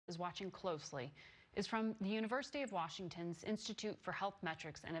is watching closely is from the University of Washington's Institute for Health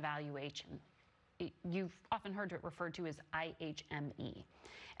Metrics and Evaluation. You've often heard it referred to as IHME.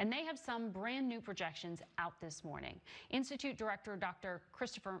 And they have some brand new projections out this morning. Institute Director Dr.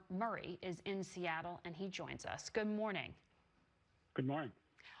 Christopher Murray is in Seattle, and he joins us. Good morning. Good morning.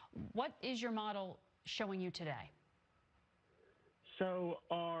 What is your model showing you today? So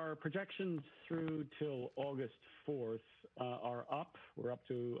our projections through till August 4th are up. We're up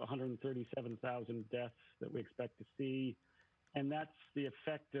to 137,000 deaths that we expect to see. And that's the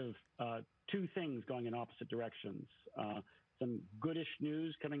effect of two things going in opposite directions. Some goodish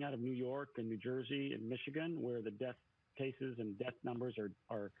news coming out of New York and New Jersey and Michigan, where the death cases and death numbers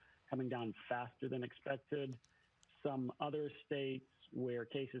are coming down faster than expected. Some other states where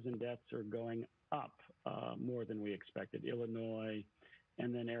cases and deaths are going up more than we expected, Illinois,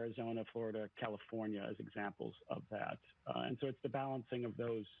 and then Arizona, Florida, California as examples of that. And so it's the balancing of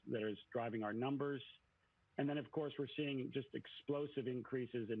those that is driving our numbers. And then, of course, we're seeing just explosive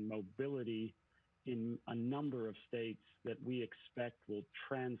increases in mobility in a number of states that we expect will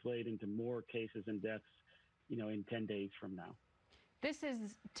translate into more cases and deaths, in 10 days from now. This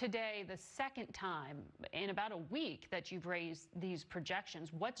is today the second time in about a week that you've raised these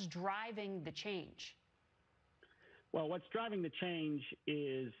projections. What's driving the change? Well, what's driving the change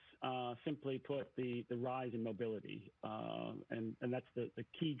is simply put the rise in mobility, and that's the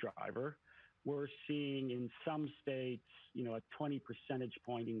key driver. We're seeing in some states, a 20 percentage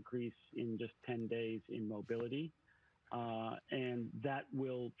point increase in just 10 days in mobility. And that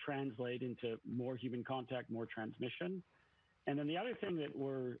will translate into more human contact, more transmission. And then the other thing that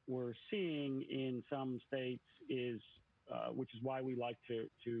we're seeing in some states is, which is why we like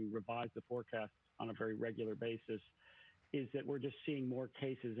to revise the forecasts on a very regular basis, is that we're just seeing more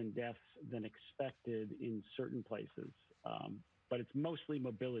cases and deaths than expected in certain places. But it's mostly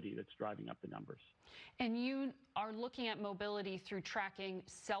mobility that's driving up the numbers. And you are looking at mobility through tracking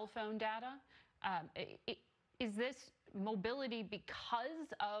cell phone data. Is this mobility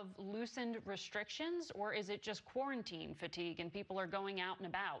because of loosened restrictions, or is it just quarantine fatigue and people are going out and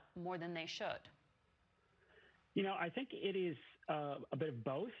about more than they should? I think it is a bit of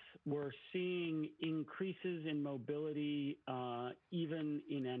both. We're seeing increases in mobility even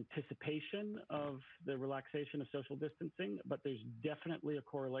in anticipation of the relaxation of social distancing, but there's definitely a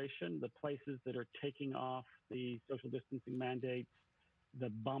correlation. The places that are taking off the social distancing mandates, the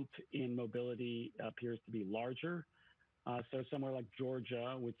bump in mobility appears to be larger. So somewhere like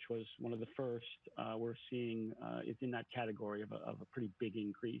Georgia, which was one of the first, we're seeing it's in that category of a pretty big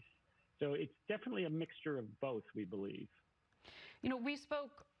increase. So it's definitely a mixture of both, we believe. We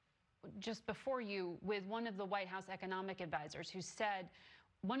spoke just before you with one of the White House economic advisors who said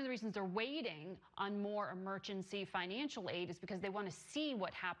one of the reasons they're waiting on more emergency financial aid is because they want to see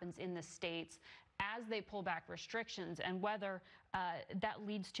what happens in the states as they pull back restrictions and whether that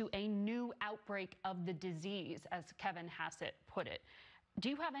leads to a new outbreak of the disease, as Kevin Hassett put it. Do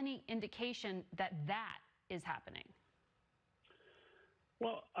you have any indication that that is happening?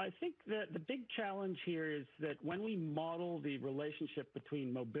 Well, I think that the big challenge here is that when we model the relationship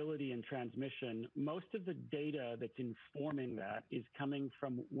between mobility and transmission, most of the data that's informing that is coming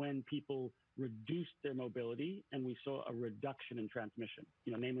from when people reduced their mobility and we saw a reduction in transmission,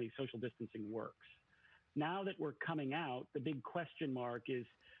 namely social distancing works. Now that we're coming out, the big question mark is,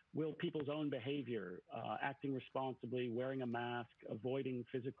 will people's own behavior, acting responsibly, wearing a mask, avoiding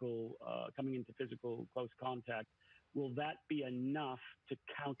coming into physical close contact, will that be enough to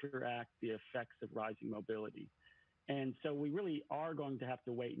counteract the effects of rising mobility? And so we really are going to have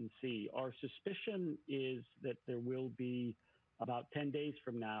to wait and see. Our suspicion is that there will be about 10 days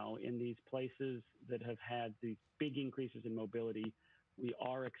from now in these places that have had these big increases in mobility, we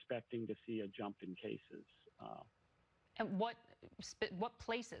are expecting to see a jump in cases. And what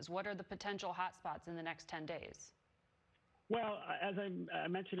places? What are the potential hotspots in the next 10 days? Well, as I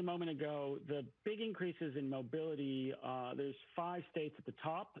mentioned a moment ago, the big increases in mobility, there's 5 states at the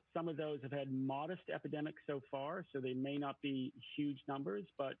top. Some of those have had modest epidemics so far, so they may not be huge numbers.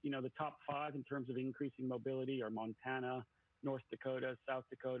 But, the top 5 in terms of increasing mobility are Montana, North Dakota, South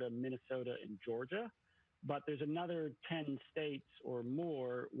Dakota, Minnesota, and Georgia. But there's another 10 states or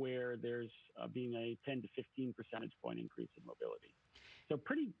more where there's been a 10 to 15 percentage point increase in mobility. So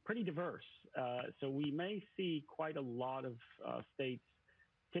pretty diverse. So we may see quite a lot of states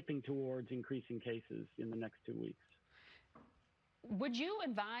tipping towards increasing cases in the next 2 weeks. Would you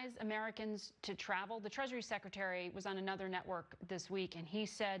advise Americans to travel? The Treasury Secretary was on another network this week, and he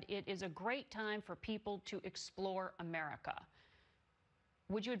said it is a great time for people to explore America.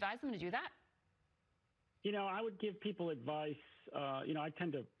 Would you advise them to do that? I would give people advice I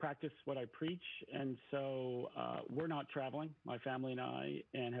tend to practice what I preach. And so we're not traveling, my family and I,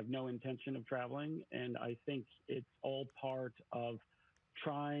 and have no intention of traveling. And I think it's all part of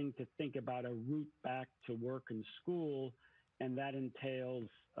trying to think about a route back to work and school. And that entails,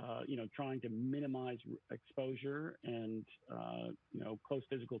 trying to minimize exposure and, close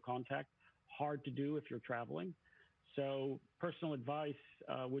physical contact. Hard to do if you're traveling. So personal advice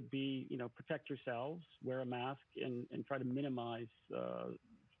would be, protect yourselves, wear a mask, and try to minimize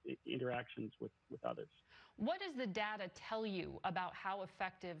interactions with others. What does the data tell you about how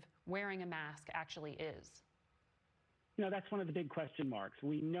effective wearing a mask actually is? That's one of the big question marks.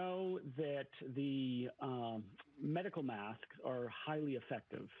 We know that the medical masks are highly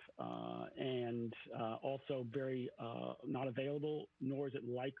effective and also very not available, nor is it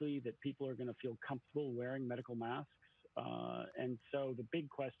likely that people are going to feel comfortable wearing medical masks. And so the big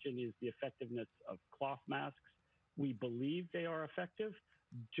question is the effectiveness of cloth masks. We believe they are effective.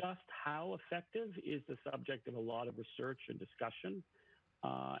 Just how effective is the subject of a lot of research and discussion.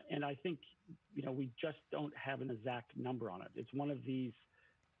 And I think, we just don't have an exact number on it. It's one of these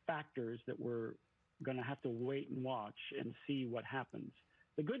factors that we're going to have to wait and watch and see what happens.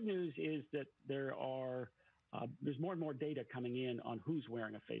 The good news is that there's more and more data coming in on who's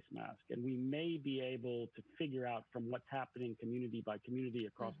wearing a face mask. And we may be able to figure out from what's happening community by community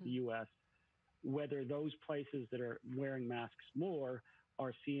across the U.S., whether those places that are wearing masks more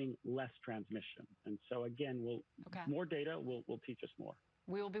are seeing less transmission. And so, again, more data will teach us more.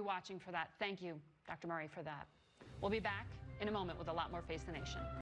 We will be watching for that. Thank you, Dr. Murray, for that. We'll be back in a moment with a lot more Face the Nation.